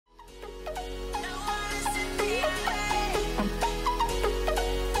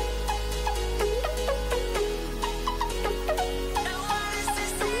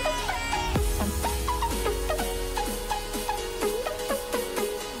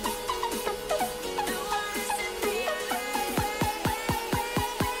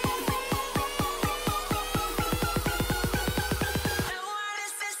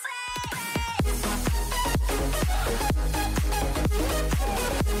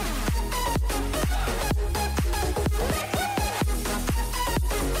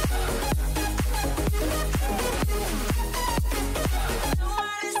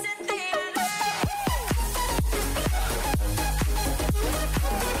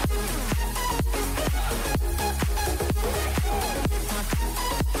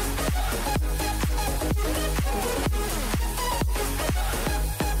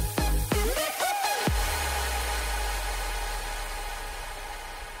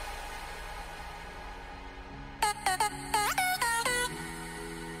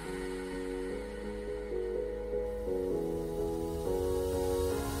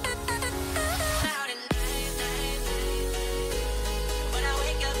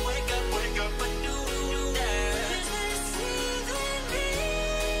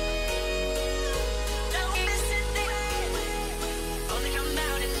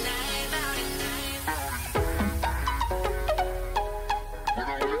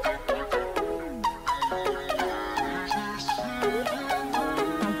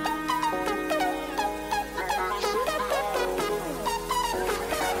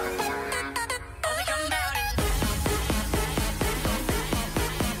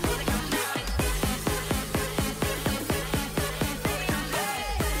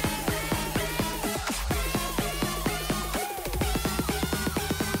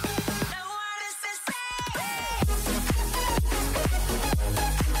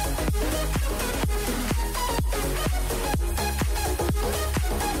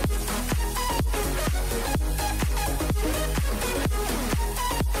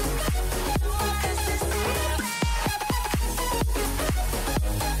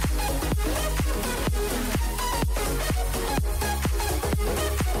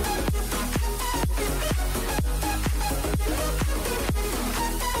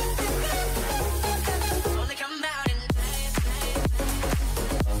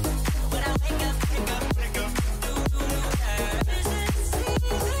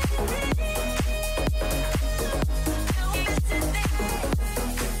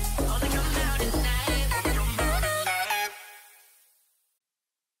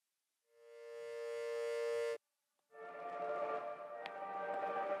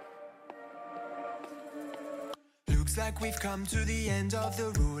Looks like we've come to the end of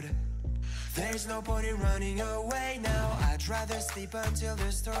the road. There's no point in running away now. I'd rather sleep until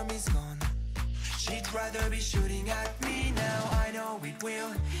the storm is gone. She'd rather be shooting at me now. I know it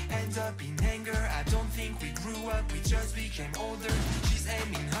will end up in anger. I don't think we grew up, we just became older. She's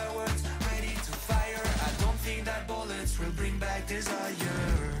aiming her words, ready to fire. I don't think that bullets will bring back desire.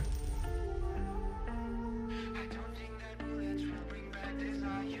 I don't think that bullets will bring back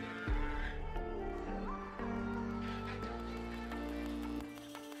desire.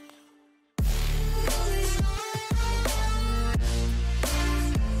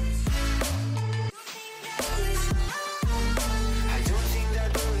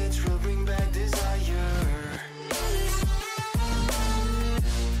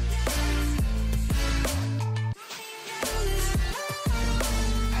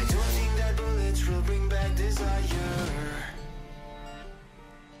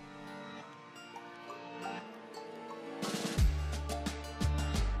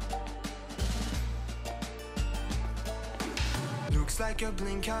 Like a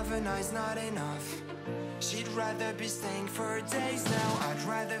blink of an eye's not enough. She'd rather be staying for days now. I'd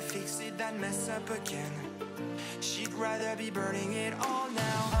rather fix it than mess up again. She'd rather be burning it all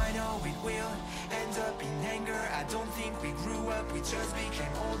now. I know it will end up in anger. I don't think we grew up, we just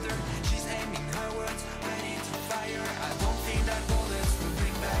became older. She's aiming her words, ready to fire. I don't think that bullets will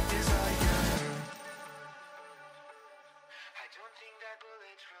bring back desire. I don't think that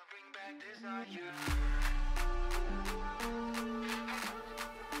bullets will bring back desire.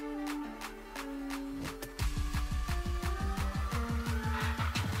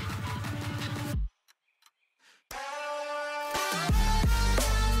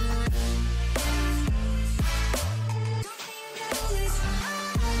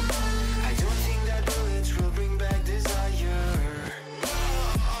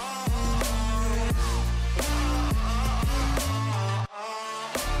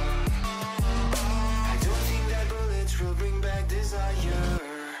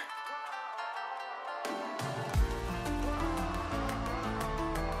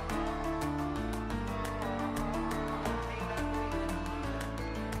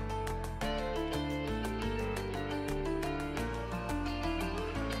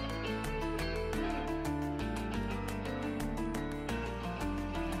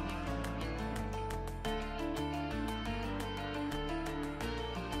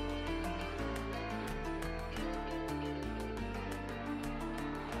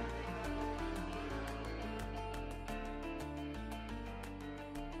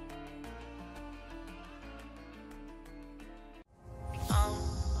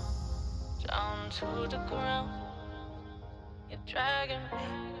 To the ground, you're dragging me.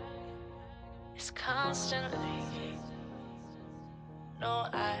 It's constantly. No,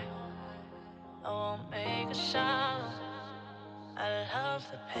 I won't make a sound. I love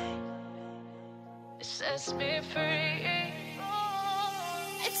the pain. It sets me free.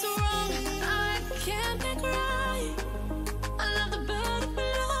 It's wrong, I can't make right. I love the bird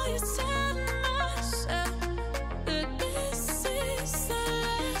below you. Tell myself that this is the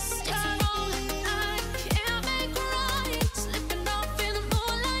last time.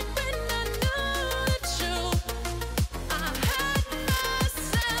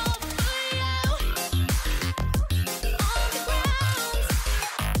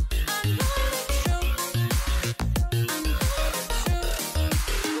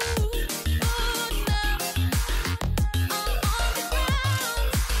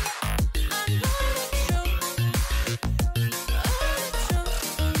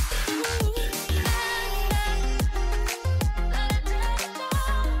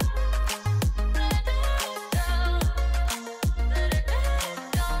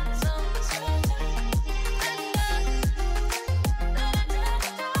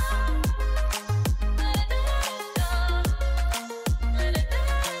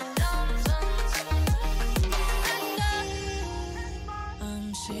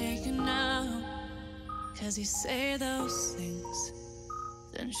 Cause you say those things,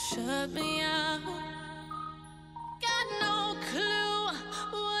 then shut me out. Got no clue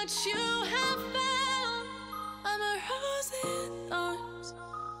what you have found. I'm a rose in thorns,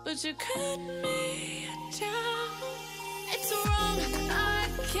 but you cut me down. It's wrong, I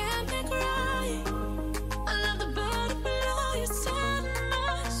can't make right. I love the bird below you. Tell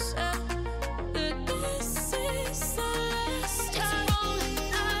myself that this is the last time.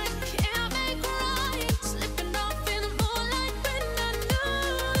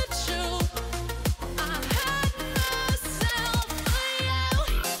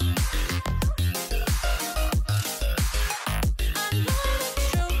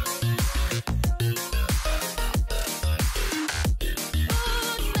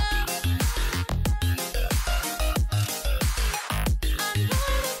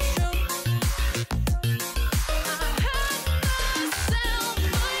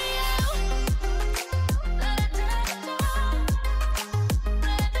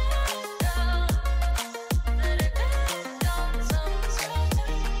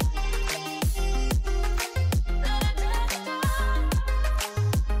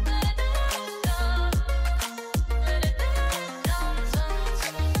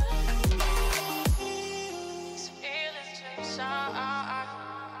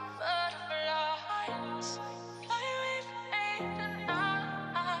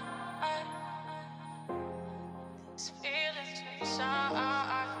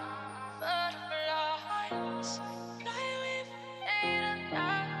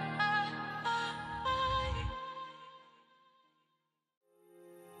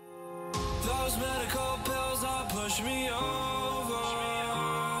 medical pills all push me over.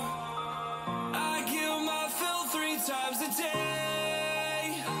 I kill my fill 3 times a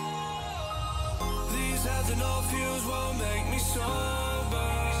day. These ethanol fumes won't make me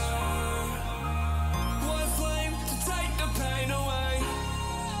sober. One flame to take the pain away.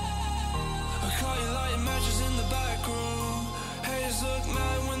 I caught you lighting matches in the back room. Haters look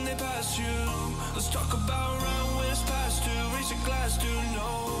mad when they pass you. Let's talk about around when it's past due. Reach a glass, dude, no.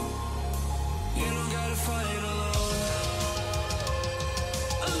 You don't gotta fight alone.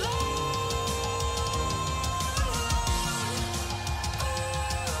 Alone.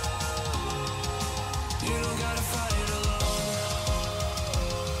 You don't gotta fight alone.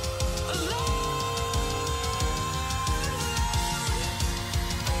 Alone.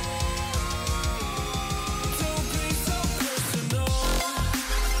 Don't be so personal.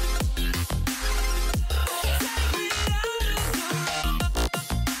 Take me out of the road.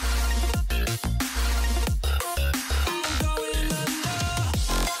 I'm going under.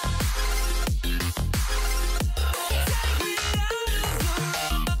 Take me out of the road.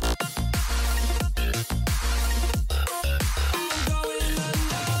 I'm going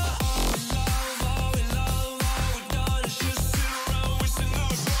under. All we love, all we done is just sit around wasting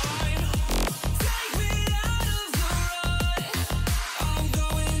our time. Take me out of the road. I'm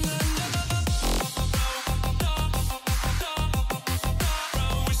going under.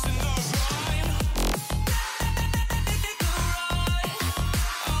 Around wasting our time. Take the ride.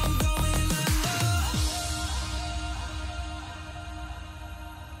 I'm going under.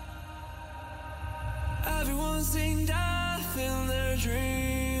 Everyone's seen death in their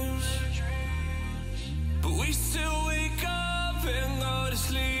dreams, but we still wake up and go to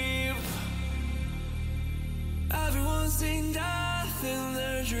sleep. Everyone's seen death in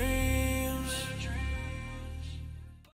their dreams.